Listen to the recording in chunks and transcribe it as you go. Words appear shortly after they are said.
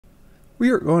We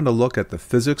are going to look at the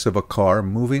physics of a car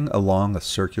moving along a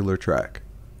circular track.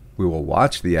 We will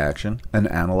watch the action and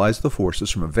analyze the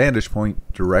forces from a vantage point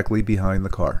directly behind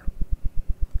the car.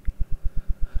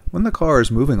 When the car is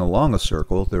moving along a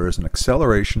circle, there is an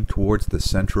acceleration towards the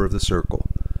center of the circle.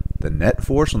 The net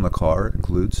force on the car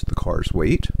includes the car's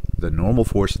weight, the normal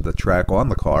force of the track on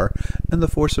the car, and the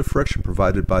force of friction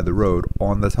provided by the road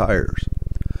on the tires.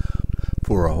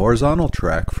 For a horizontal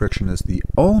track, friction is the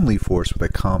only force with a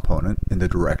component in the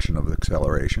direction of the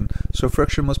acceleration, so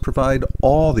friction must provide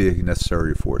all the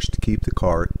necessary force to keep the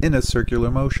car in a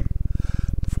circular motion.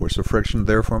 The force of friction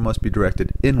therefore must be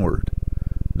directed inward.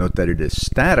 Note that it is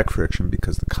static friction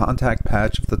because the contact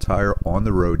patch of the tire on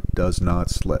the road does not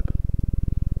slip.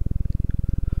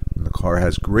 When the car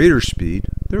has greater speed,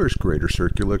 there is greater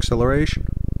circular acceleration.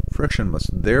 Friction must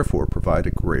therefore provide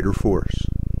a greater force.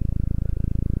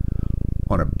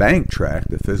 On a bank track,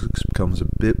 the physics becomes a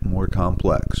bit more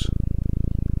complex.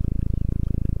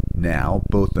 Now,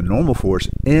 both the normal force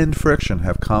and friction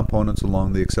have components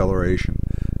along the acceleration,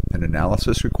 and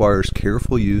analysis requires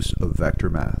careful use of vector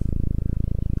math.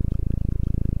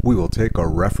 We will take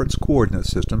our reference coordinate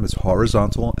system as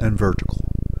horizontal and vertical,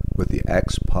 with the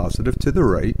x positive to the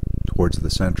right, towards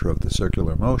the center of the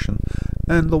circular motion,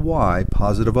 and the y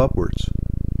positive upwards.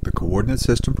 The coordinate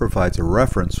system provides a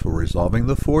reference for resolving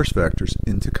the force vectors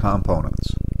into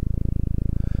components.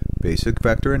 Basic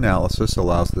vector analysis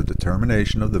allows the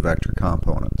determination of the vector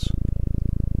components.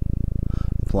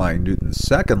 Applying Newton's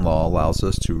second law allows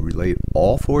us to relate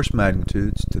all force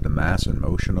magnitudes to the mass and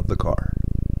motion of the car.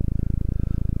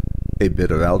 A bit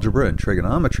of algebra and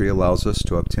trigonometry allows us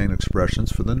to obtain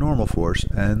expressions for the normal force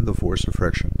and the force of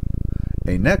friction.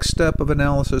 A next step of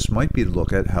analysis might be to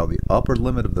look at how the upper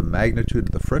limit of the magnitude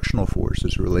of the frictional force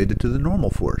is related to the normal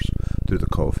force through the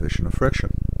coefficient of friction,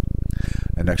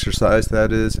 an exercise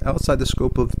that is outside the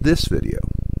scope of this video.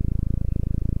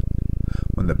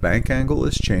 When the bank angle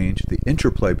is changed, the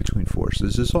interplay between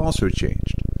forces is also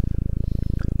changed.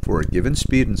 For a given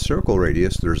speed and circle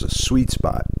radius, there is a sweet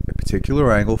spot, a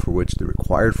particular angle for which the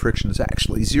required friction is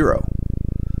actually zero.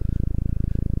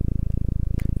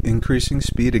 Increasing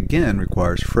speed again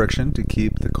requires friction to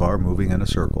keep the car moving in a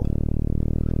circle.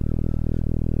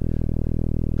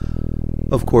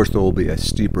 Of course, there will be a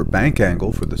steeper bank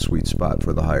angle for the sweet spot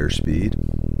for the higher speed.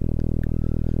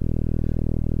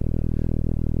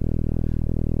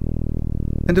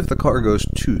 And if the car goes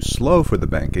too slow for the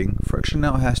banking, friction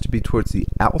now has to be towards the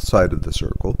outside of the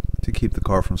circle to keep the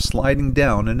car from sliding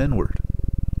down and inward.